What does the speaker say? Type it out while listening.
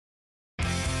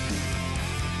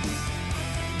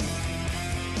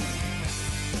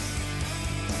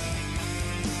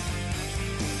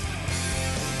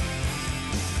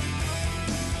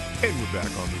back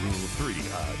on the Rule of Three.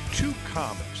 Two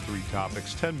comics, three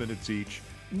topics, 10 minutes each,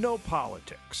 no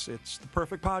politics. It's the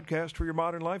perfect podcast for your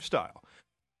modern lifestyle.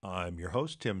 I'm your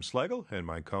host, Tim Schlegel, and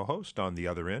my co-host on the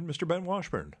other end, Mr. Ben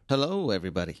Washburn. Hello,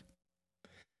 everybody.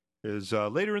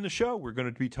 Later in the show, we're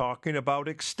going to be talking about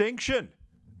extinction.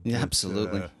 Yeah,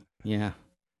 absolutely. Yeah.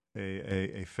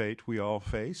 A fate we all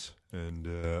face, and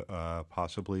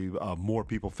possibly more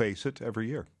people face it every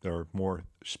year. There are more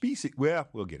species. Well,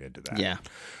 we'll get into that. Yeah.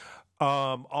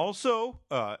 Also,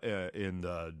 in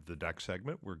the next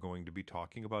segment, we're going to be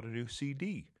talking about a new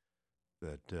CD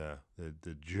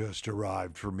that just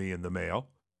arrived for me in the mail,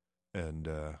 and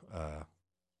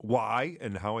why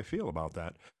and how I feel about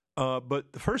that.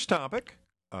 But the first topic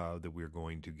that we're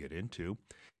going to get into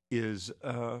is,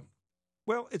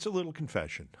 well, it's a little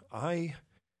confession. I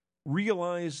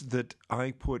realized that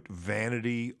I put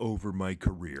vanity over my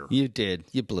career. You did.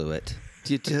 You blew it.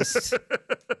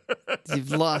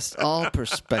 You've lost all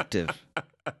perspective.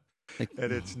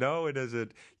 And it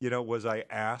isn't, was I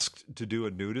asked to do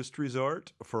a nudist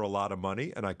resort for a lot of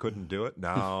money and I couldn't do it?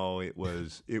 No, it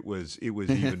was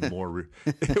even more.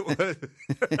 It was,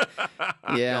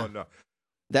 yeah. No.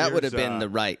 That would have been the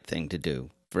right thing to do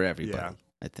for everybody, yeah,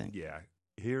 I think. Yeah.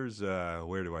 Here's,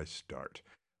 where do I start?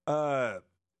 About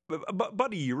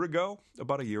a year ago,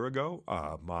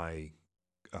 my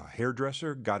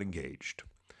hairdresser got engaged.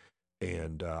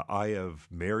 And I have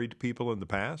married people in the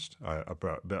past,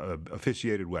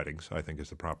 officiated weddings, I think is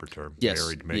the proper term.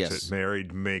 Yes,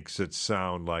 Married makes it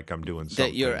sound like I'm doing something.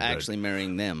 That you're actually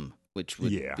marrying them, which would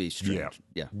be strange.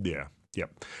 Yeah.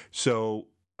 So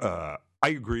I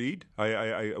agreed.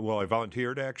 I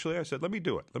volunteered, actually. I said, let me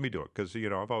do it, because,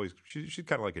 she's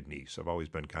kind of like a niece. I've always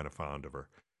been kind of fond of her.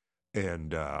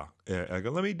 And I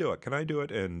go, let me do it. Can I do it?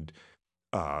 And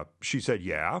she said,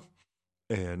 yeah.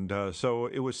 And so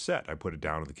it was set. I put it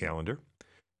down on the calendar.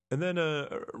 And then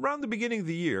around the beginning of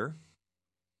the year,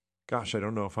 gosh, I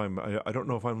don't know if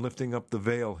I'm lifting up the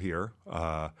veil here,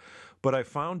 but I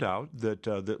found out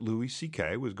that Louis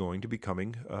C.K. was going to be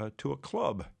coming to a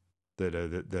club that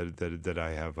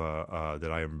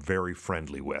I am very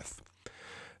friendly with.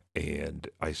 And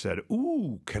I said,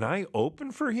 "Ooh, can I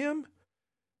open for him?"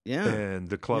 Yeah. And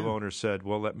the club owner said,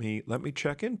 "Well, let me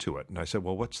check into it." And I said,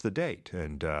 "Well, what's the date?"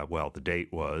 And the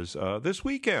date was this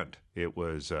weekend. It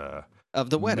was of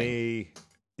the wedding.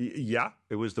 Yeah,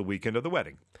 it was the weekend of the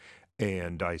wedding.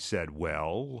 And I said,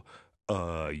 "Well,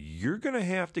 you're going to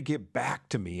have to get back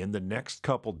to me in the next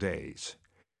couple days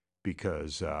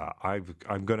because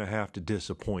I'm going to have to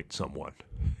disappoint someone."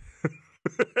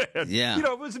 And, yeah.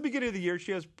 it was the beginning of the year.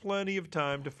 She has plenty of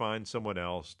time to find someone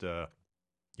else to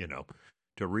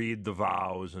read the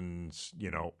vows and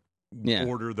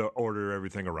order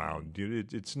everything around.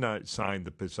 It's not sign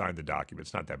the document.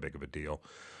 It's not that big of a deal.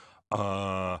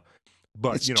 But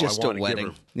it's just I want a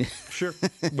wedding. To give her, sure.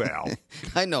 Well,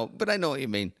 I know what you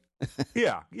mean.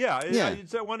 yeah.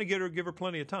 I want to give her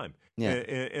plenty of time. Yeah.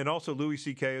 And also Louis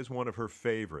C.K. is one of her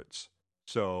favorites,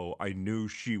 so I knew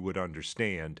she would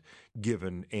understand,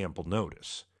 given ample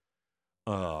notice.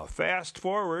 Fast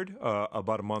forward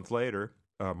about a month or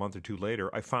two later,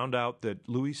 I found out that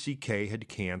Louis C.K. had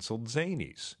canceled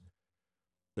Zanies.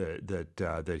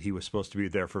 That he was supposed to be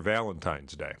there for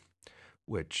Valentine's Day,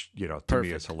 which to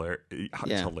me is hilarious.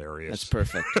 It's hilarious. That's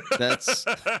perfect. That's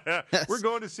we're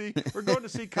going to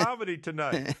see comedy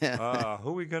tonight. Who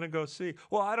are we going to go see?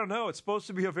 Well, I don't know. It's supposed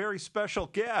to be a very special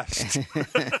guest.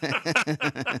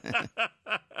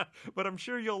 But I'm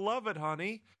sure you'll love it,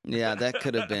 honey. Yeah, that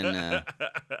could have been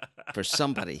for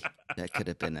somebody. That could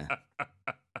have been a.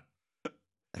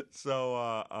 So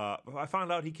I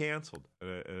found out he canceled.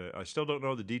 I still don't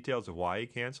know the details of why he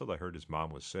canceled. I heard his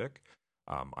mom was sick.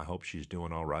 I hope she's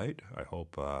doing all right. I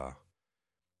hope,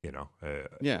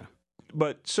 yeah.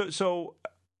 But so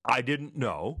I didn't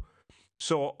know.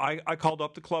 So I called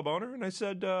up the club owner and I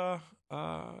said,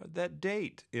 that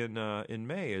date in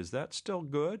May, is that still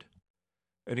good?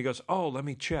 And he goes, "Oh, let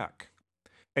me check."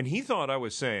 And he thought I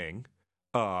was saying,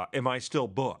 am I still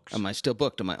booked? Am I still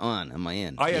booked? Am I on? Am I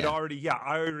in? I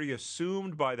already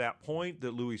assumed by that point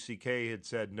that Louis C.K. had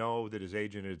said no, that his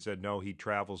agent had said no, he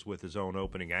travels with his own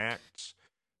opening acts,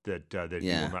 that he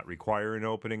will not require an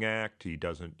opening act. He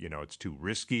doesn't, it's too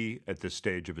risky at this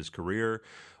stage of his career.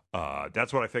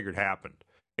 That's what I figured happened.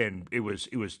 And it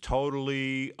was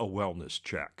totally a wellness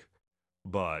check.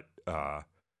 But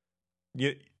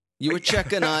you were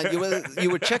checking on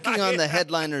the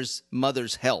headliner's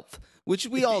mother's health, which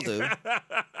we all do.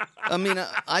 I mean,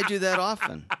 I do that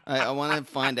often. I want to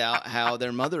find out how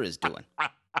their mother is doing.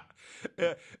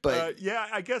 But yeah,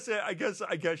 I guess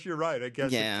you're right. I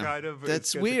guess Yeah, it kind of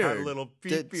that's it's a kind of weird. little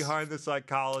peek That's- behind the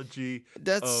psychology of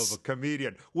that's a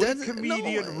comedian. Would a no,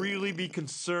 comedian really be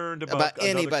concerned about about another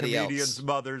anybody comedian's else.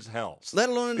 mother's health? let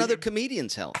alone another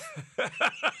comedian's health,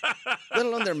 let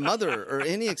alone their mother or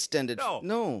any extended. No.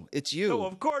 No, it's you. No,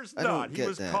 of course I don't not. He get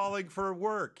was that. calling for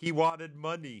work. He wanted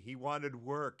money. He wanted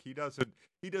work. He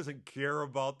doesn't care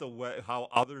about the way how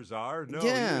others are. No, he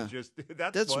Yeah. was just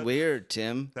That's what, weird,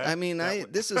 Tim. that- I mean, that wa-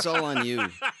 this is all on you.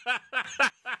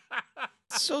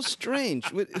 It's so strange.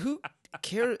 Who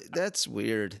care? That's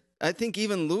weird. I think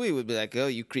even Louis would be like, "Oh,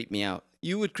 you creep me out."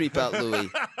 You would creep out Louis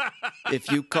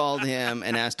if you called him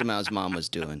and asked him how his mom was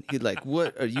doing. He'd like,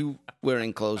 "What are you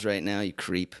wearing clothes right now? You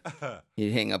creep."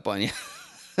 He'd hang up on you,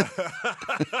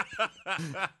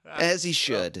 as he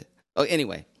should. Oh,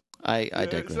 anyway, I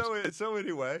digress. So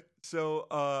anyway,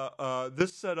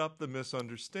 this set up the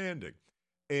misunderstanding,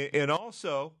 and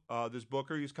also this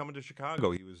Booker, he's coming to Chicago.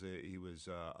 He was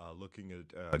looking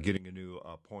at getting a new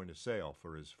point of sale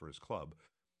for his club.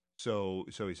 So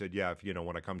he said, yeah, if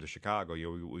when I come to Chicago,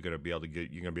 we're gonna be able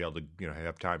to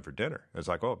have time for dinner. It's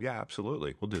like, oh yeah,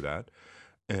 absolutely, we'll do that.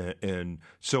 And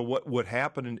so what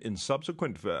happened in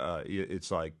subsequent,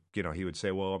 it's like, he would say,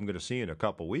 well, I'm going to see you in a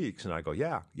couple weeks. And I go,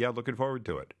 yeah, looking forward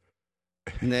to it.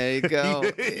 There you go.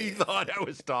 He thought I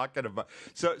was talking about.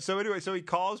 So anyway, so he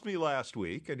calls me last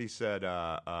week and he said,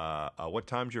 what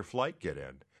time's your flight get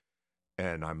in?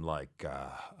 And I'm like,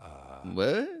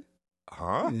 What?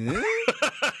 huh?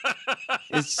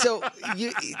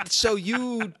 So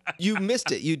you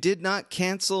missed it. You did not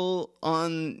cancel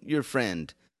on your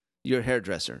friend, your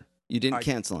hairdresser. You didn't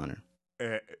cancel on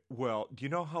her. Well, do you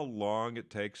know how long it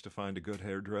takes to find a good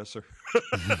hairdresser?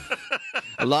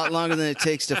 A lot longer than it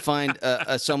takes to find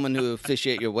someone to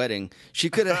officiate your wedding. She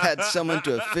could have had someone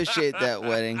to officiate that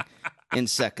wedding in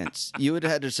seconds. You would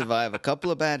have had to survive a couple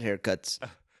of bad haircuts,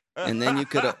 and then you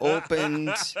could have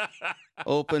opened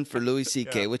for Louis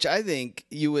C.K., which I think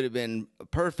you would have been a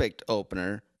perfect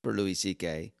opener for Louis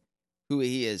C.K., who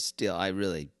he is still. I've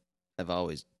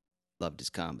always loved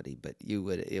his comedy, but it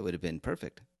would have been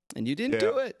perfect, and you didn't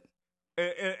do it.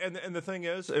 And the thing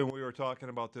is, and we were talking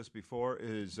about this before,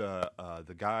 is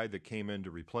the guy that came in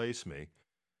to replace me.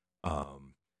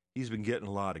 He's been getting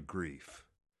a lot of grief,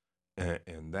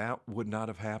 and that would not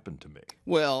have happened to me.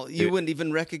 Well, you wouldn't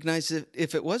even recognize it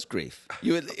if it was grief.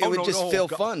 It would just feel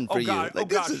fun for you. God, Like,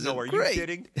 gosh, this is no! Are great. you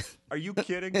kidding? Are you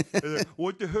kidding?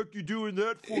 What the heck you doing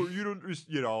that for? You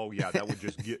don't, yeah, that would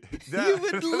just get. That. You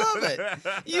would love it.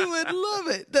 You would love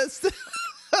it. That's the.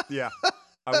 Yeah,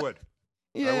 I would.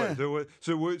 Yeah. I would.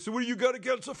 So what do you got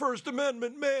against the First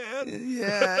Amendment, man?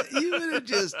 Yeah, you would have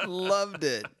just loved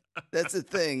it. That's the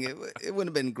thing. It wouldn't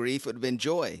have been grief. It would have been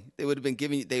joy. They would have been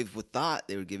giving you. They thought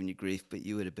they were giving you grief, but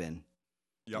you would have been.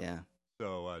 Yep. Yeah.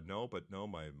 So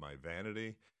my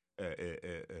vanity,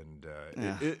 and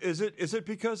Yeah. is it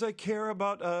because I care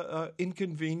about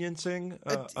inconveniencing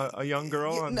a young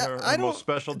girl on her most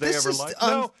special day of her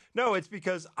life? No, it's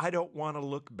because I don't want to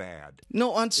look bad.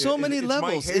 No, on so many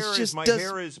levels,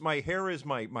 My hair is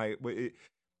my.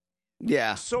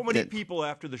 Yeah. So many people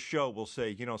after the show will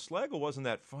say, Slagle wasn't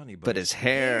that funny, But his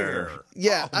hair.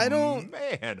 Yeah, oh, I don't.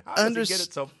 Man, how does he get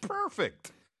it so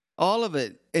perfect? All of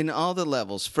it in all the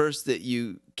levels. First, that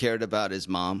you cared about his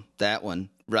mom. That one,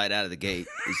 right out of the gate,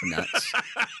 is nuts.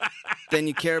 Then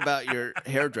you care about your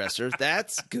hairdresser.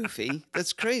 That's goofy.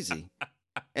 That's crazy.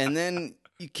 And then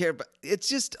you care about. It's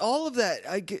just all of that.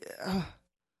 I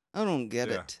don't get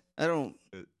it. I don't.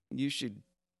 You should.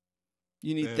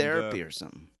 You need therapy or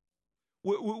something.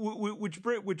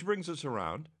 Which brings us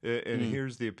around, and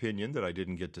here's the opinion that I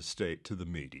didn't get to state to the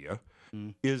media,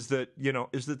 is that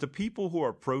the people who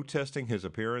are protesting his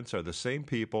appearance are the same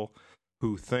people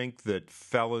who think that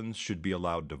felons should be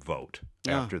allowed to vote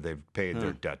after they've paid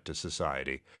their debt to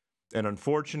society. And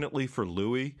unfortunately for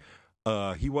Louis,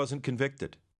 he wasn't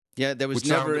convicted. Yeah, there was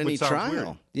never any trial.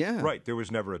 Weird. Yeah. Right, there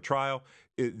was never a trial.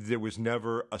 There was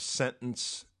never a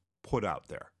sentence put out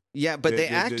there. Yeah, but they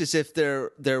act as if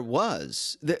there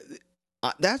was.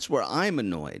 That's where I'm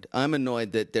annoyed. I'm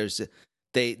annoyed that they'll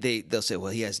say,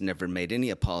 well, he has never made any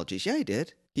apologies. Yeah, he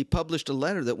did. He published a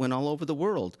letter that went all over the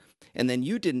world. And then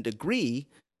you didn't agree.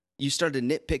 You started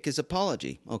to nitpick his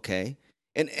apology. Okay.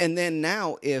 And then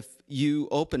now if you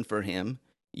open for him,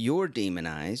 you're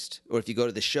demonized. Or if you go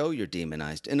to the show, you're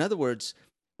demonized. In other words,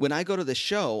 when I go to the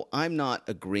show, I'm not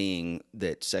agreeing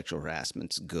that sexual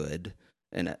harassment's good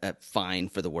and a fine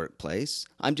for the workplace.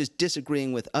 I'm just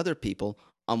disagreeing with other people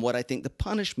on what I think the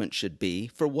punishment should be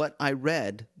for what I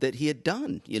read that he had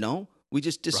done, We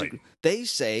just disagree. Right. They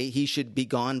say he should be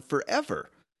gone forever.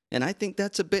 And I think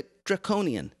that's a bit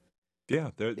draconian. Yeah,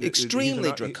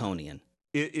 extremely draconian.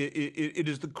 It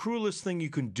is the cruelest thing you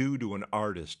can do to an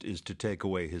artist is to take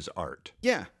away his art.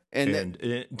 Yeah.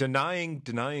 And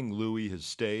denying Louis his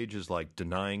stage is like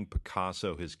denying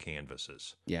Picasso his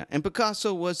canvases. Yeah, and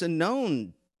Picasso was a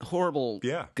known horrible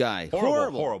guy.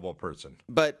 Horrible person.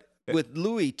 But with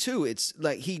Louis too, it's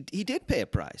like he did pay a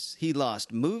price. He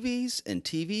lost movies and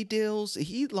TV deals.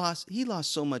 He lost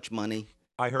so much money.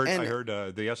 I heard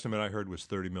the estimate I heard was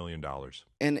 $30 million.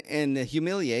 And the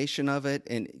humiliation of it,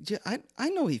 and I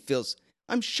know he feels.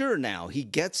 I'm sure now he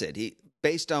gets it. He,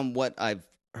 based on what I've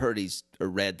heard or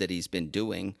read that he's been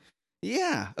doing.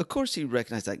 Yeah, of course he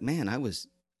recognized, like, man, I was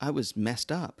messed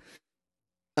up.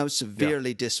 I was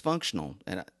severely dysfunctional,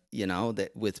 and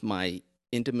that with my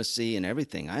intimacy and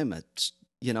everything, I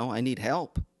need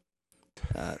help.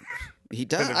 He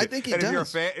does. I think he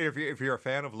does. If you're a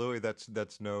fan of Louis, that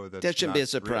shouldn't be a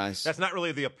surprise. That's not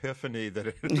really the epiphany that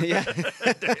it. Yeah.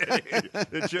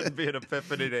 It shouldn't be an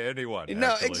epiphany to anyone.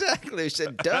 No, actually. Exactly. I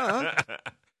said, duh.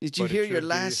 Did you hear your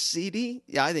last CD?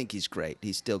 Yeah, I think he's great.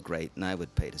 He's still great, and I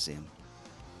would pay to see him.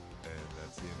 And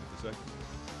that's the end of the segment.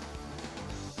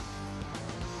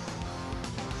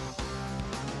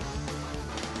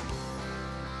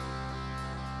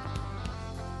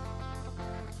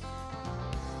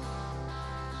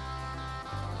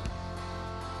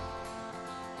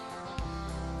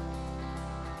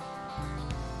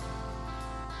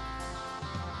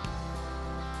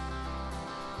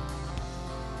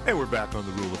 And we're back on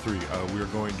the Rule of Three. We're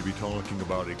going to be talking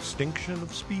about extinction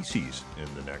of species in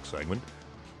the next segment.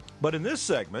 But in this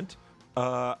segment,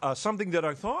 something that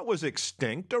I thought was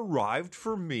extinct arrived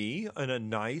for me in a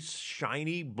nice,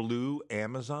 shiny blue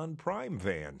Amazon Prime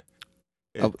van.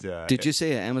 Did you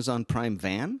say an Amazon Prime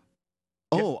van?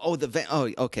 Yeah. Oh, the van.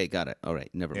 Oh, okay, got it. All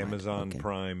right, never mind. Amazon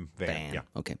Prime van. Yeah.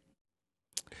 Okay.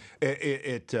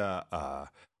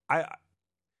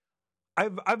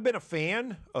 I've been a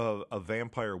fan of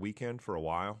Vampire Weekend for a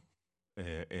while,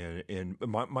 and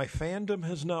my fandom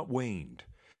has not waned.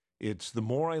 It's the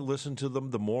more I listen to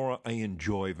them, the more I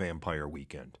enjoy Vampire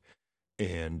Weekend.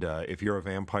 And if you're a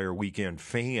Vampire Weekend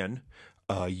fan,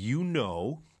 you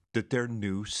know that their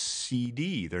new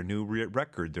CD, their new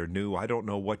record, their new, I don't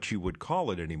know what you would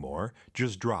call it anymore,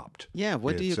 just dropped. Yeah,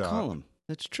 what do you call them?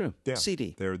 That's true. Yeah,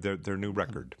 CD. Their new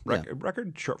record.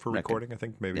 Record short for recording, I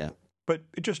think maybe. Yeah. But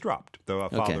it just dropped. The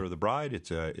Father of the Bride.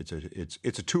 It's a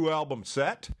 2-album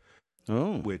set.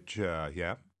 Oh, which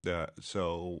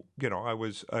so I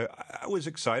was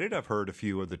excited. I've heard a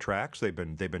few of the tracks. They've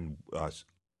been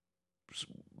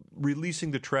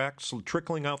releasing the tracks,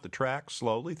 trickling out the tracks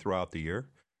slowly throughout the year,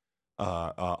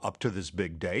 up to this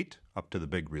big date, up to the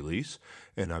big release.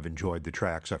 And I've enjoyed the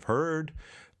tracks I've heard.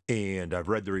 And I've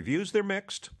read the reviews. They're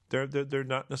mixed. They're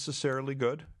not necessarily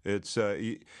good.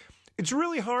 It's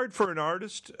really hard for an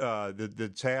artist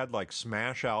that's had like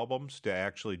smash albums to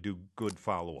actually do good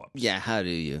follow-ups. Yeah, how do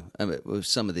you? I mean,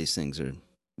 some of these things are,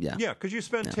 yeah. Yeah, because you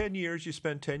spend 10 years. You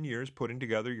spend 10 years putting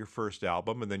together your first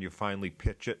album, and then you finally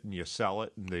pitch it and you sell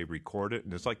it, and they record it,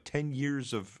 and it's like 10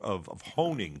 years of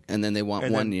honing. And then they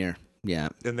want 1 year. Yeah.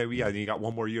 And you got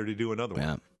one more year to do another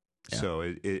one. Yeah. So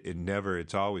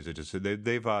it's always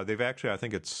they've actually, I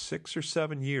think it's 6 or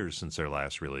 7 years since their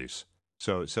last release.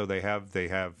 So they have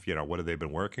what have they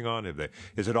been working on?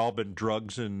 Has it all been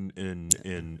drugs and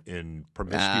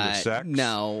promiscuous sex?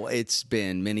 No, it's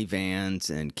been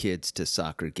minivans and kids to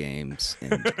soccer games,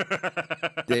 and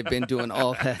they've been doing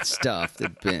all that stuff.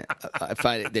 They've been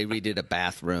they redid a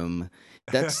bathroom.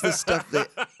 That's the stuff that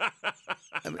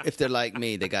if they're like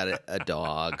me, they got a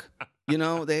dog.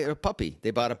 They're a puppy.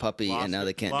 They bought a puppy, and now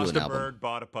they can't do an album. Lost a bird,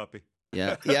 bought a puppy.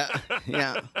 Yeah.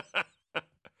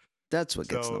 That's what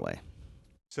gets in the way.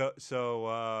 So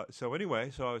anyway,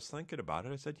 I was thinking about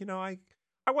it. I said,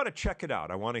 I want to check it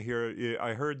out. I want to hear.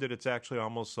 I heard that it's actually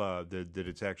almost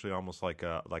like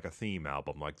a theme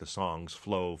album, like the songs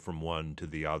flow from one to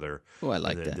the other. Oh, I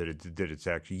like that. That it's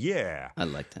actually I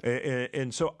like that.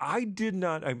 And so I did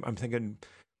not. I'm thinking.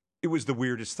 It was the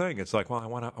weirdest thing. It's like, well, I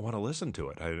want to listen to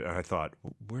it. I thought,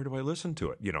 where do I listen to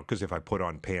it? Because if I put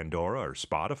on Pandora or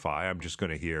Spotify, I'm just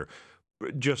going to hear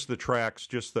just the tracks,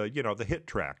 just the the hit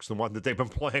tracks, the one that they've been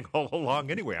playing all along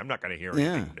anyway. I'm not going to hear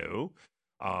anything new.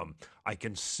 I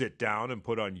can sit down and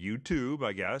put on YouTube,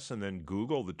 I guess, and then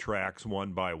Google the tracks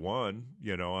one by one,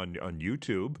 on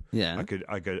YouTube. Yeah,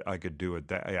 I could do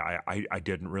it. I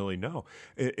didn't really know.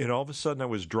 And all of a sudden, I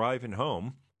was driving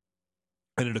home,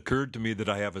 and it occurred to me that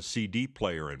I have a CD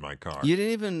player in my car. You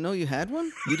didn't even know you had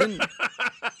one? You didn't?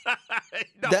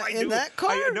 In that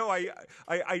car?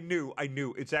 I knew.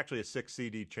 It's actually a 6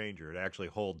 CD changer. It actually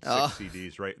holds 6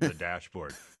 CDs right in the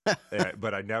dashboard.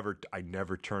 But I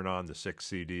never turn on the 6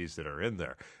 CDs that are in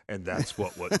there, and that's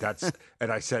that's.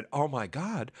 And I said, "Oh my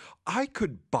God, I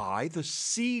could buy the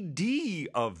CD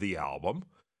of the album,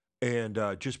 and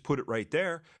just put it right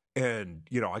there." And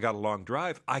I got a long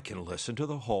drive. I can listen to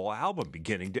the whole album,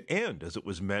 beginning to end, as it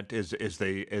was meant, as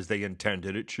they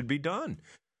intended it should be done.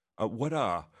 What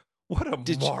a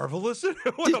marvelous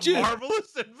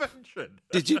marvelous invention!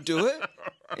 Did you do it?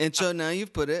 And so now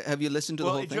you've put it. Have you listened to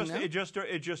the whole thing now? It just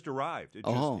arrived.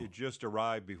 It just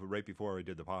arrived right before we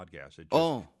did the podcast.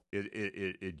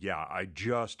 I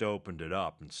just opened it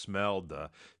up and smelled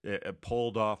it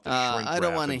pulled off the shrink wrap. I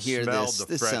don't want to hear smelled this. The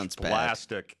this fresh sounds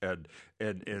plastic bad.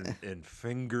 and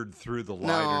fingered through the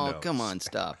liner notes. No, come on,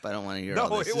 stop. I don't want to hear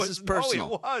all this. This is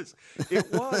personal. No,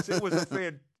 it was. It was a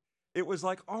fan. It was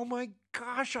like, oh my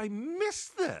gosh, I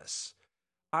missed this.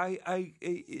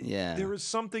 There is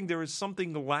something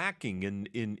lacking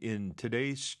in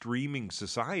today's streaming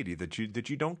society that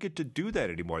you don't get to do that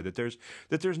anymore. That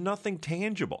there's nothing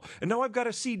tangible. And now I've got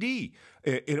a CD,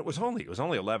 and it was only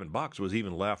 $11. It was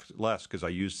even less because I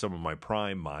used some of my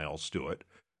Prime miles to it.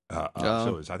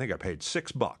 So I think I paid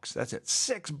 $6. That's it,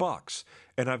 $6,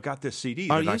 and I've got this CD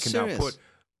that I can serious? now put.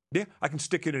 Yeah, I can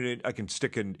stick it in. I can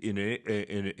stick it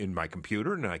in my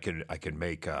computer, and I can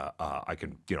make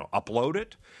upload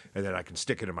it, and then I can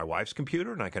stick it in my wife's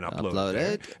computer, and I can upload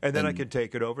it, and then I can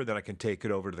take it over. Then I can take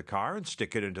it over to the car and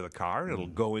stick it into the car, and it'll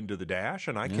go into the dash,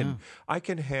 and I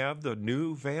can have the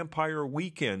new Vampire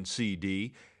Weekend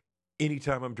CD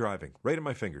anytime I'm driving, right at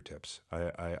my fingertips.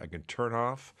 I can turn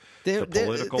off the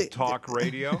political talk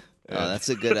radio. Oh, that's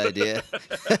a good idea.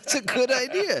 That's a good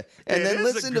idea. And then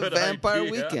listen to Vampire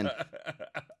Weekend.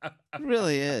 It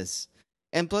really is.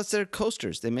 And plus, they're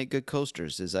coasters. They make good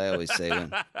coasters, as I always say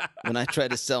when I try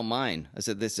to sell mine. I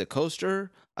said, this is a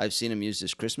coaster. I've seen them use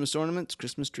as Christmas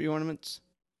tree ornaments.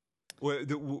 Well,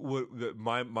 it's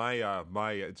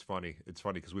funny. It's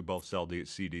funny because we both sell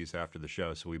CDs after the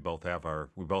show, so we both have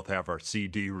our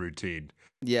CD routine.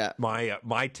 Yeah.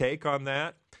 My take on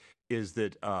that is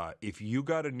that if you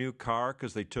got a new car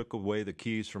because they took away the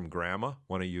keys from Grandma,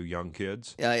 one of you young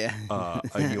kids,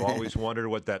 and you always wondered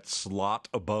what that slot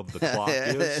above the clock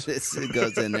is. It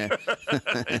goes in there.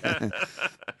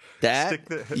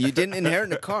 You didn't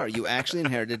inherit a car. You actually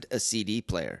inherited a CD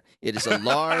player. It is a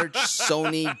large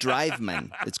Sony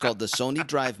Driveman. It's called the Sony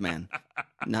Driveman,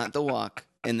 not the Walk.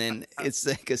 And then it's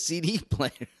like a CD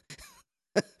player.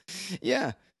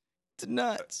 Yeah, it's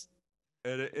nuts.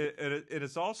 And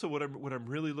it's also what I'm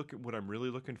really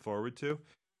looking forward to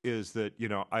is that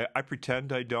I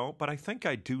pretend I don't, but I think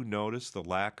I do notice the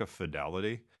lack of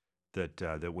fidelity that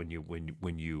when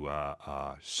you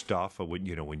stuff or when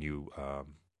you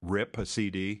rip a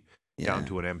CD down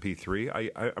to an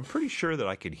MP3, I'm pretty sure that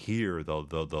I can hear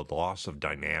the loss of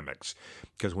dynamics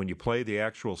because when you play the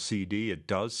actual CD, it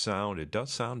does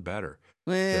sound better.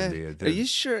 Well, are you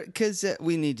sure? Because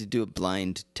we need to do a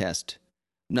blind test.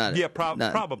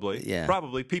 Probably. Yeah.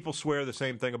 Probably. People swear the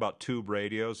same thing about tube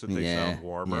radios that they sound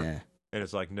warmer. Yeah. And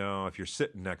it's like, no, if you're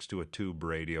sitting next to a tube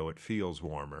radio, it feels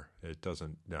warmer. It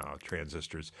doesn't. No,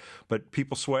 transistors. But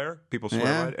people swear.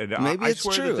 Yeah. And maybe it's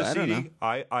swear true. That the CD,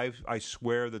 I don't know. I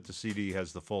swear that the CD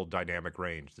has the full dynamic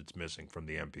range that's missing from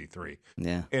the MP3.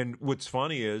 Yeah. And what's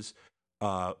funny is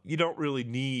you don't really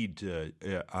need to.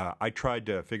 I tried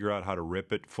to figure out how to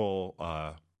rip it full,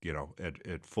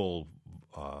 at full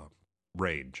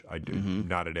range. I do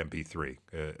not at MP3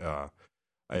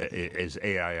 as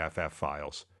AIFF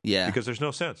files. Yeah, because there's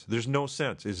no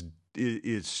sense.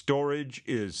 Is storage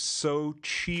is so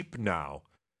cheap now.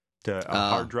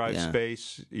 Hard drive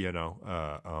space.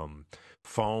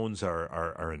 Phones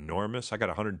are enormous. I got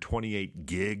 128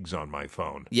 gigs on my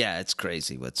phone. Yeah, it's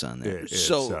crazy what's on there.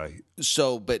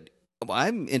 But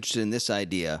I'm interested in this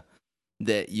idea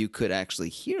that you could actually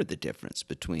hear the difference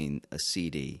between a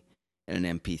CD and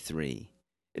an MP3.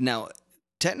 Now,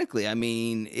 technically, I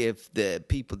mean, if the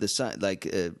people decide, like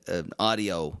an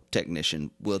audio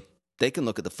technician, they can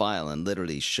look at the file and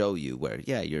literally show you where,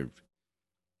 you're.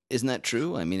 Isn't that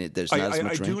true? I mean, there's not as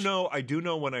much range. I do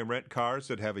know when I rent cars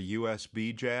that have a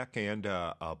USB jack and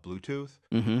a Bluetooth.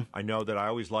 Mm-hmm. I know that I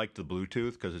always liked the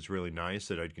Bluetooth because it's really nice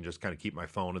that I can just kind of keep my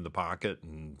phone in the pocket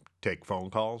and take phone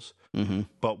calls. Mm-hmm.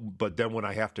 But then when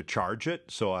I have to charge it,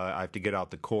 so I have to get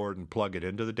out the cord and plug it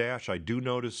into the dash. I do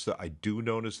notice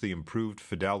the improved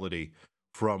fidelity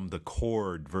from the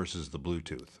cord versus the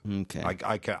Bluetooth. Okay,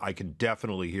 I can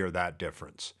definitely hear that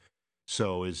difference.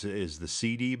 So is the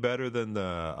CD better than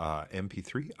the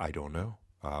MP3? I don't know.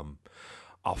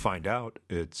 I'll find out.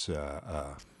 It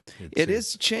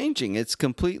is changing. It's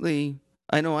completely.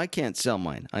 I know I can't sell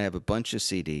mine. I have a bunch of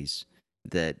CDs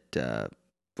that,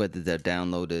 whether they're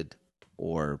downloaded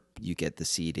or you get the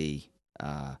CD,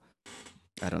 I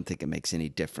don't think it makes any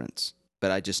difference.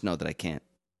 But I just know that I can't.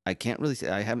 I can't really say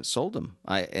I haven't sold them.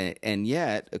 And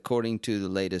yet, according to the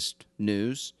latest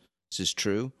news, this is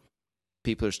true.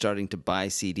 People are starting to buy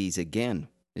CDs again.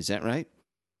 Is that right?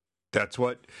 That's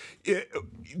what.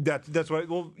 That's what.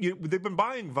 Well, they've been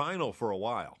buying vinyl for a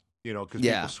while. Because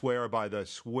people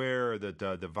swear that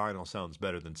the vinyl sounds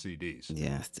better than CDs.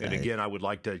 Yeah. And again, I'd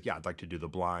like to do the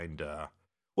blind.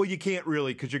 Well, you can't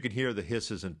really, because you can hear the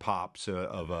hisses and pops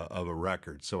of a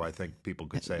record. So I think people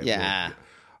could say, yeah. Well,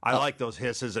 I like those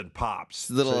hisses and pops,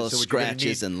 little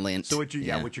scratches and lint. So what you're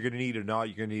going to need you're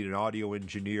going to need an audio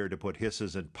engineer to put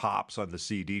hisses and pops on the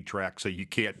CD track, so you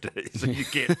can't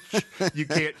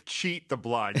cheat the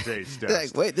blind taste test.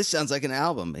 Like, wait, this sounds like an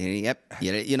album. Yep,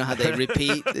 you know how they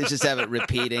repeat? They just have it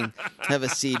repeating. Have a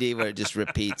CD where it just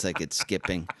repeats like it's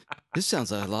skipping. This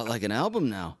sounds a lot like an album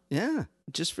now. Yeah,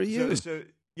 just for you.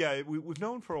 Yeah, we've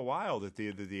known for a while that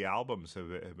the albums have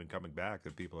been coming back,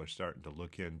 that people are starting to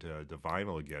look into the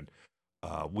vinyl again.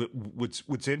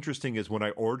 What's interesting is when I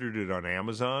ordered it on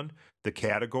Amazon, the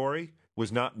category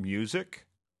was not music.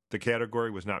 The category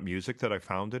was not music that I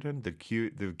found it in.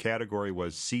 The category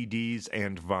was CDs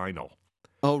and vinyl.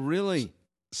 Oh, really?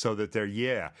 So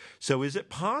that So is it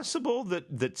possible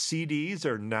that CDs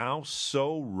are now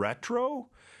so retro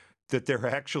that they're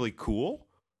actually cool?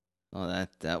 Oh,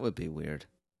 that would be weird.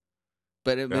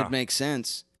 But it would make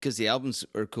sense because the albums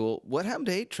are cool. What happened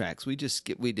to 8-tracks?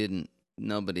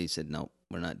 Nobody said, no,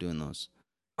 we're not doing those.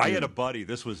 I had a buddy.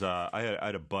 This was, I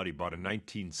had a buddy bought a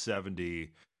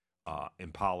 1970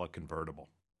 Impala convertible.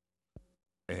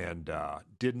 And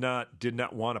did not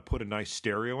want to put a nice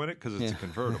stereo in it because it's a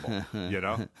convertible,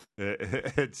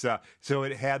 It's so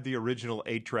it had the original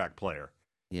 8-track player.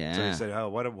 Yeah. So he said, "Oh,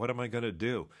 what am I going to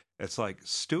do?" It's like,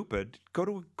 stupid. Go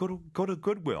to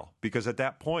Goodwill, because at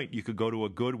that point you could go to a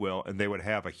Goodwill and they would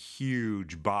have a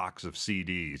huge box of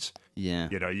CDs. Yeah.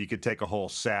 You could take a whole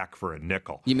sack for a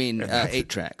nickel. You mean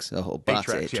 8-tracks, a whole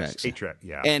box of 8-tracks. Yes, 8-track,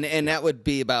 yeah. And that would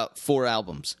be about 4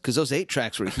 albums because those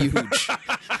 8-tracks were huge.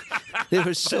 They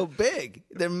were so big.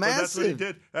 They're massive.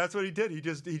 That's what he did. He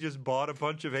just bought a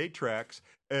bunch of 8-tracks.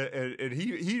 And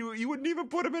he wouldn't even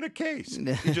put them in a case.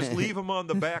 He'd just leave them on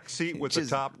the back seat with the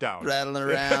top down, rattling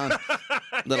around.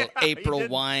 Little April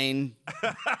Wine.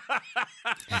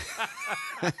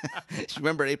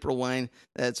 Remember April Wine?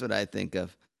 That's what I think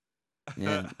of.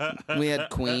 Yeah, we had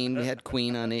Queen. We had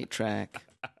Queen on 8-track,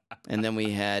 and then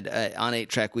we had on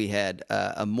 8-track we had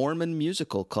a Mormon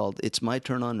musical called "It's My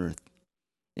Turn on Earth,"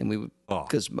 and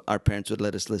because our parents would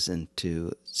let us listen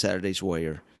to Saturday's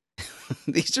Warrior.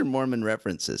 These are Mormon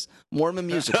references. Mormon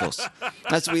musicals.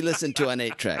 That's what we listen to on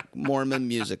 8-track. Mormon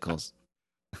musicals.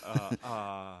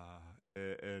 I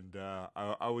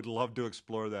would love to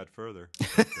explore that further.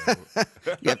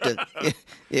 You have to.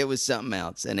 It was something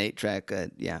else. An 8-track.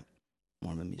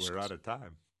 Mormon musicals. We're out of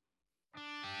time.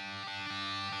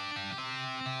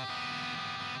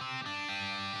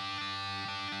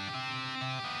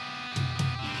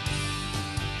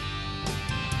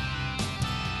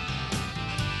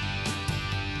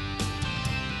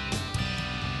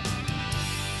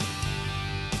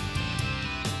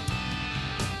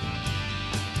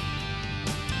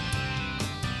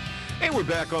 And we're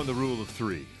back on the Rule of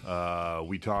Three.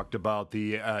 We talked about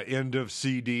the end of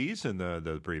CDs in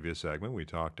the previous segment. We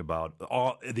talked about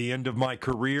the end of my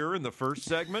career in the first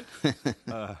segment.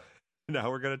 Now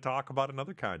we're going to talk about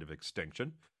another kind of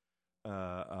extinction.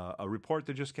 A report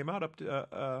that just came out.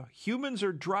 Humans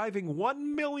are driving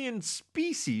 1 million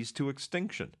species to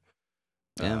extinction.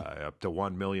 Up to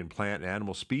 1 million plant and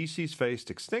animal species faced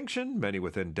extinction, many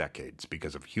within decades,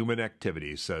 because of human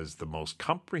activity, says the most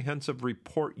comprehensive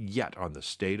report yet on the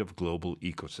state of global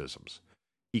ecosystems.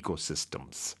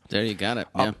 There you got it.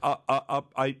 Yeah.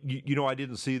 I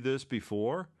didn't see this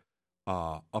before.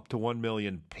 Up to 1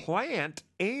 million plant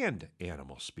and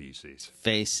animal species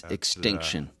face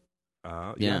extinction.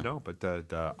 But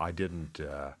I didn't.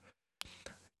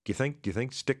 Do you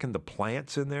think sticking the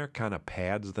plants in there kind of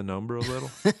pads the number a little?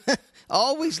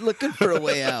 Always looking for a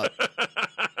way out.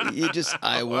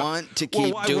 I want to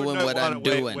keep doing what I'm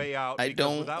doing. Way out I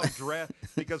don't.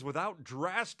 Because without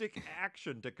drastic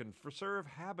action to conserve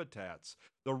habitats,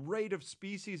 the rate of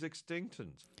species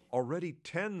extinctions already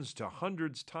tens to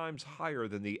hundreds times higher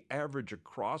than the average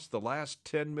across the last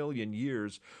 10 million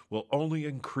years will only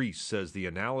increase, says the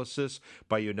analysis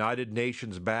by United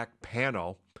Nations-backed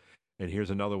panel. And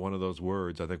here's another one of those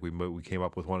words. I think we came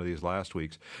up with one of these last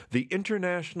week. The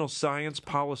International Science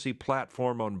Policy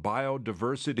Platform on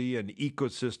Biodiversity and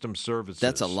Ecosystem Services.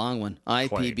 That's a long one.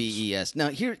 IPBES. Now,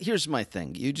 here's my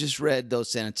thing. You just read those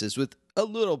sentences with a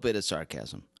little bit of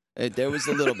sarcasm. There was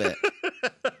a little bit.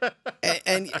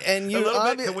 and you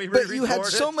but you had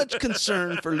so much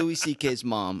concern for Louis C.K.'s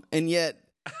mom, and yet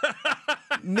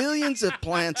millions of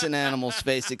plants and animals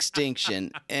face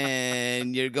extinction,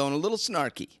 and you're going a little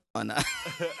snarky on that.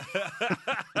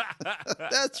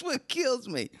 That's what kills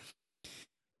me.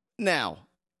 Now,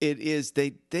 it is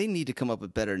they need to come up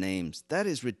with better names. That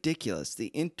is ridiculous. The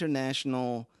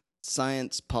International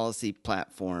Science Policy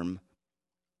Platform.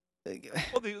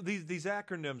 Well, these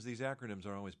acronyms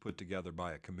are always put together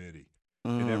by a committee,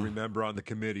 and every member on the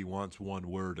committee wants one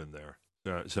word in there.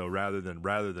 So rather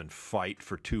than fight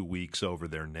for 2 weeks over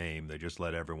their name, they just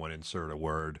let everyone insert a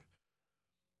word.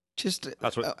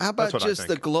 How about just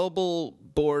the Global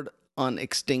Board on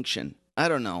Extinction? I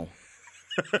don't know.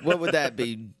 What would that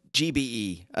be?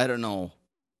 GBE? I don't know.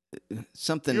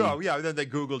 Something. Yeah. Then they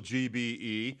Google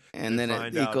GBE, and then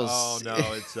find it equals. Out, oh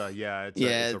no, it's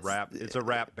a rap. It's a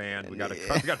rap band. We got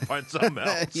to find something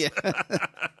else. Yeah.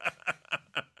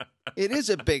 It is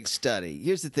a big study.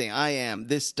 Here's the thing. I have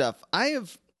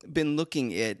been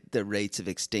looking at the rates of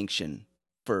extinction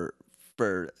for.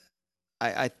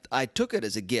 I took it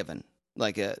as a given,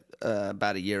 like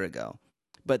about a year ago,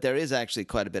 but there is actually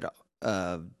quite a bit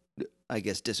of, I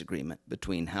guess, disagreement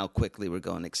between how quickly we're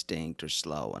going extinct or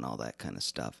slow and all that kind of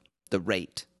stuff. The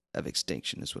rate of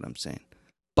extinction is what I'm saying.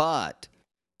 But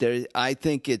I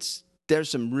think there's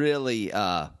some really,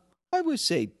 I would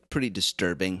say, pretty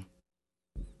disturbing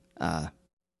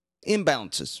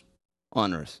imbalances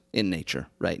on Earth in nature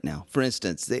right now. For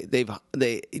instance, do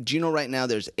you know right now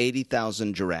there's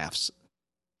 80,000 giraffes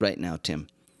right now, Tim,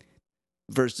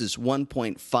 versus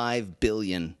 1.5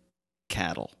 billion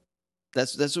cattle.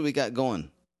 That's what we got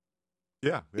going.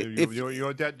 Yeah. You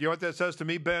know what that says to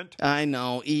me, Bent? I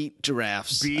know. Eat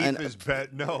giraffes.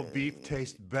 Beef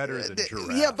tastes better than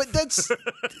giraffe. Yeah, but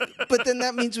but then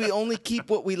that means we only keep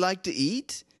what we like to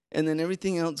eat, and then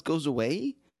everything else goes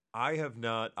away. I have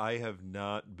not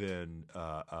been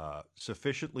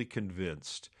sufficiently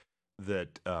convinced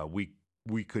that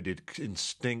we could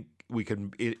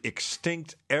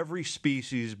extinct every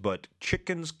species but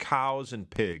chickens, cows, and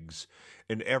pigs,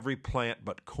 and every plant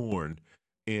but corn,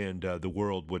 and the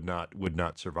world would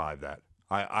not survive that.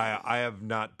 I have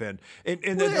not been, and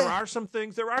then there are some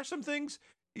things.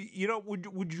 You know,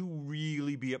 would you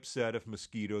really be upset if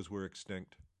mosquitoes were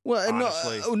extinct? Well,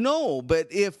 no, but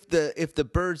if the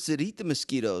birds that eat the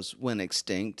mosquitoes went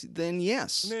extinct, then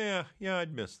yes. Yeah,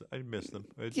 I'd miss them.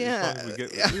 Yeah,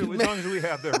 as long as we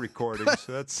have their recordings,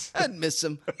 that's. I'd miss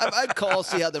them. I'd call,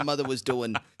 see how their mother was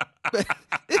doing. But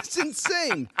it's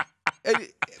insane.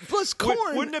 Plus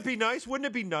corn. Wouldn't it be nice? Wouldn't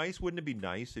it be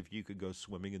nice if you could go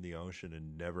swimming in the ocean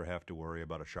and never have to worry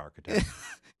about a shark attack?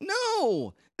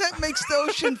 No, that makes the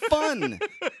ocean fun.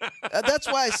 That's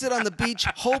why I sit on the beach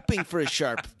hoping for a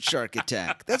shark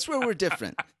attack. That's where we're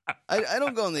different. I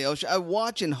don't go in the ocean. I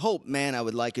watch and hope, man, I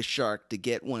would like a shark to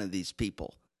get one of these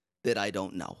people that I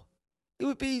don't know. It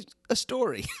would be a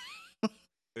story.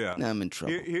 Yeah, now I'm in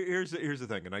trouble. Here's the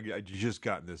thing, and I just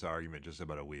got in this argument just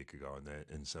about a week ago,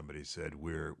 and somebody said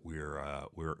we're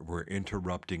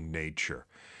interrupting nature,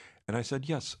 and I said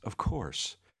yes, of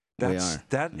course.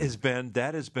 That has been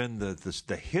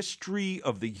the history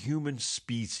of the human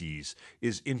species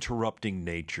is interrupting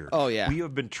nature. Oh yeah, we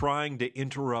have been trying to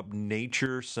interrupt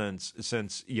nature since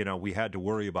we had to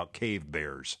worry about cave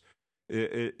bears.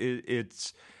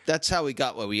 That's how we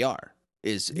got where we are.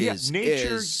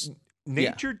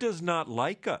 Nature does not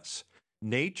like us.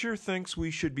 Nature thinks we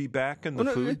should be back in the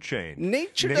food chain.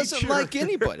 Nature doesn't like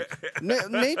anybody.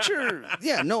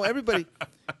 Everybody.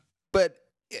 But,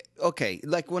 okay,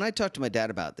 like when I talk to my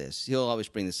dad about this, he'll always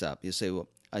bring this up. He'll say, well,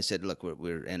 I said, look,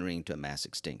 we're entering into a mass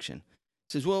extinction.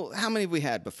 He says, well, how many have we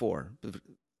had before?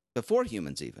 Before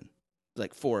humans even.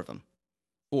 Like 4 of them.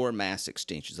 4 mass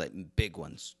extinctions, like big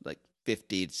ones, like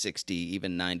 50, 60,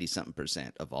 even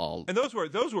 90-something% of all. And those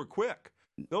were quick.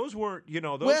 Those weren't,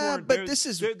 but this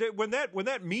is when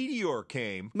that meteor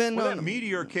came.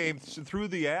 Meteor came through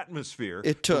the atmosphere,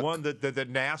 it took the one that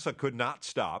NASA could not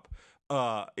stop.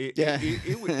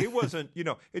 It wasn't,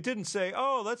 it didn't say,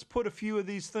 oh, let's put a few of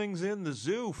these things in the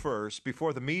zoo first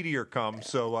before the meteor comes.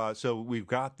 So we've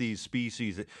got these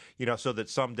species, so that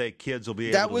someday kids will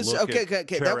be able to look at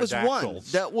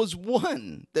pterodactyls. That was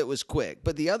one that was quick,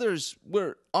 but the others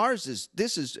were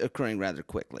this is occurring rather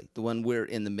quickly. The one we're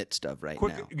in the midst of now.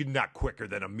 Not quicker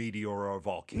than a meteor or a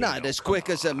volcano. Not as quick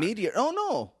as a meteor.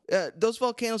 Oh no, those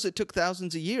volcanoes, it took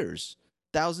thousands of years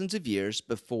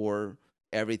before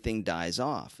everything dies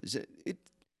off. Is it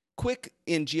quick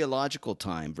in geological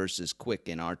time versus quick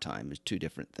in our time is two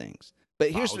different things. But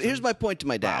here's my point to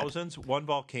my dad. One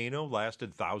volcano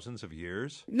lasted thousands of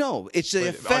years? No, it's the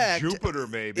effect. On Jupiter,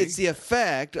 maybe. It's the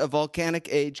effect a volcanic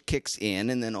age kicks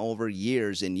in, and then over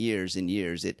years and years and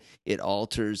years, it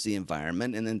alters the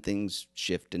environment, and then things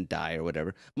shift and die or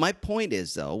whatever. My point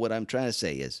is, though, what I'm trying to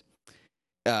say is,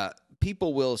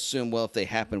 people will assume, well, if they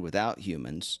happen without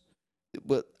humans,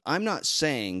 but I'm not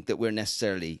saying that we're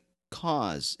necessarily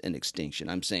cause an extinction.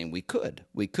 I'm saying we could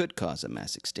cause a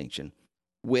mass extinction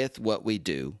with what we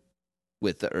do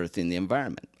with the earth and the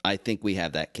environment. I think we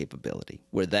have that capability.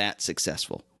 We're that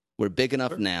successful. We're big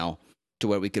enough now to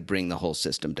where we could bring the whole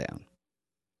system down.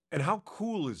 And how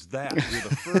cool is that?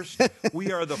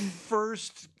 We are the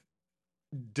first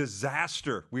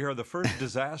disaster. We are the first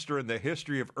disaster in the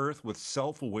history of Earth with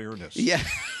self-awareness. Yeah.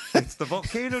 The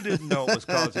volcano didn't know it was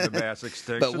causing a mass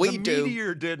extinction. But we the do.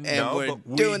 meteor didn't and know, we're but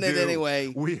we doing do. it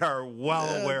anyway. We are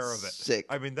well aware of it. Sick.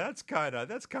 I mean, that's kind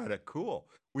of cool.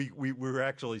 We're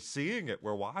actually seeing it.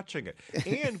 We're watching it,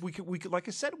 and we could, like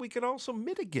I said, we can also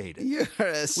mitigate it. You're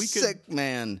a sick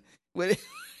man. What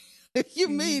you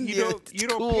mean? Cool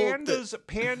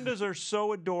pandas are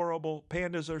so adorable.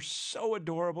 Pandas are so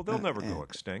adorable. They'll never go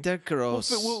extinct. They're gross.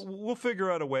 We'll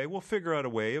figure out a way. We'll figure out a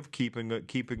way of keeping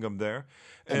them there.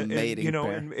 And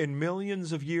in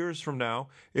millions of years from now,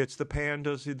 it's the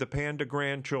pandas. The panda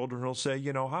grandchildren will say,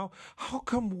 how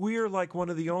come we're like one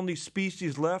of the only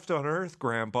species left on Earth,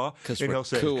 Grandpa? And he'll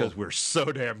say, because we're so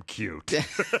damn cute.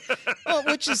 Well,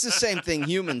 which is the same thing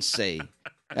humans say.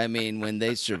 I mean, when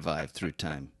they survive through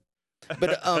time.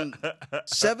 But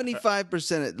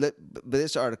 75%,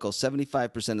 this article,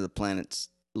 75% of the planet's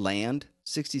land,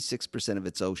 66% of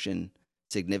its ocean,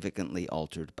 significantly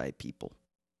altered by people.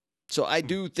 So I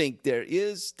do think it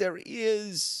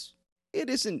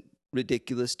isn't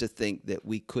ridiculous to think that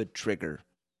we could trigger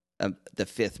the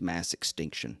fifth mass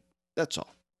extinction. That's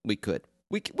all. We could.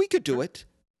 We could do it.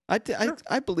 I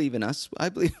believe in us. I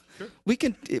believe we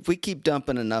can, if we keep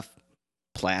dumping enough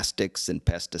plastics and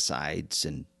pesticides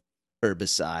and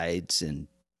herbicides and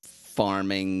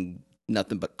farming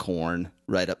nothing but corn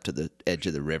right up to the edge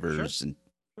of the rivers. Sure.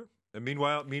 And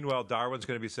meanwhile, Darwin's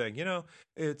going to be saying,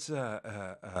 it's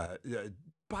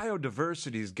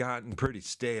biodiversity's gotten pretty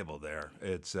stable there.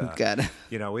 It's I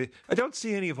don't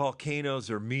see any volcanoes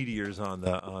or meteors on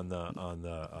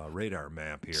the radar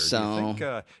map here. So,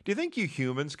 do you think you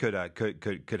humans could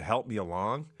help me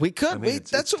along? We could. I mean,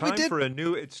 that's what we did.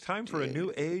 It's time for a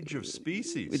new age of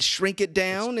species. We'd shrink it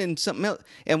down and something else,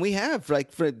 and we have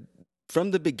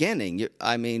from the beginning.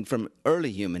 I mean, from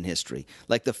early human history,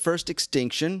 like the first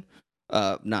extinction.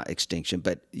 Not extinction,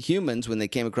 but humans, when they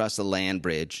came across the land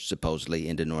bridge, supposedly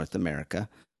into North America,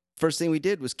 first thing we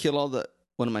did was kill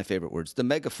one of my favorite words, the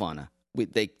megafauna.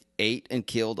 They ate and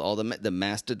killed all the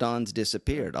mastodons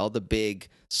disappeared. All the big,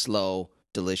 slow,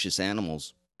 delicious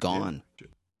animals gone.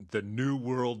 The New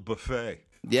World buffet.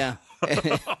 Yeah.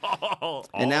 all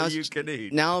now you can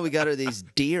eat. Now all we got are these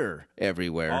deer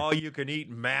everywhere. All you can eat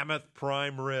mammoth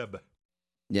prime rib.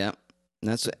 Yeah.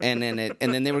 And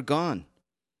then they were gone.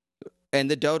 And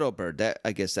the dodo bird,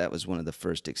 I guess that was one of the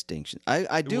first extinctions.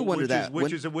 I do wonder that.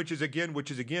 Which is again.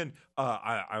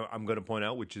 I'm going to point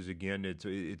out,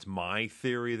 it's my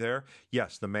theory there.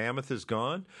 Yes, the mammoth is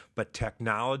gone, but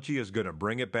technology is going to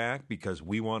bring it back because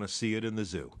we want to see it in the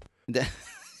zoo.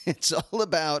 It's all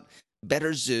about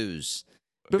better zoos.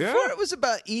 Before it was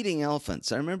about eating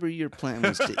elephants. I remember your plan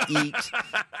was to eat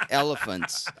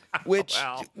elephants, which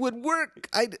would work.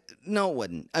 No, it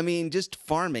wouldn't. I mean, just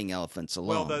farming elephants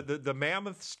alone. Well, the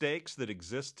mammoth steaks that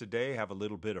exist today have a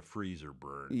little bit of freezer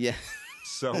burn. Yeah.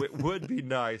 So it would be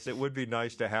nice. It would be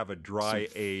nice to have a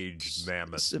dry-aged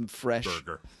mammoth some fresh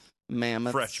burger.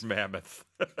 Mammoth. Fresh mammoth.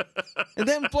 And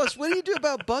then, plus, what do you do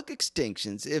about bug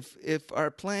extinctions? If our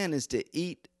plan is to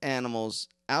eat animals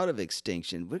out of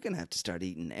extinction, we're going to have to start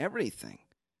eating everything.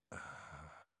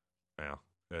 Well,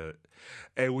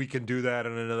 and we can do that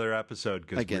in another episode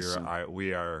because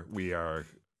we are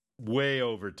way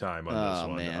over time on this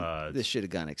one. Man. This should have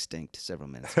gone extinct several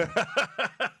minutes ago.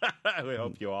 We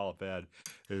hope you all have had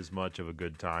as much of a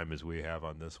good time as we have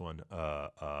on this one.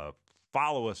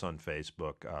 Follow us on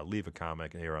Facebook. Leave a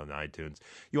comment here on iTunes.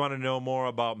 You want to know more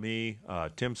about me,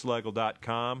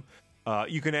 timslagle.com.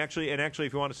 You can actually,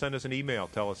 if you want to send us an email,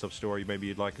 tell us a story maybe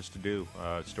you'd like us to do,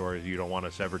 stories you don't want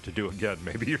us ever to do again.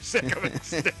 Maybe you're sick of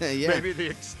Yeah. Maybe the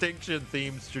extinction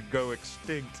themes should go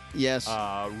extinct. Yes.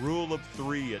 Rule of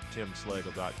 3 at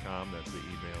timslagle.com. That's the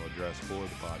email address for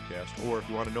the podcast. Or if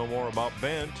you want to know more about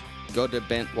Bent, go to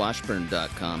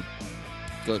bentwashburn.com.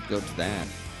 Go to that.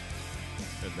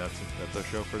 And that's our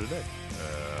show for today.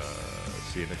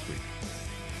 See you next week.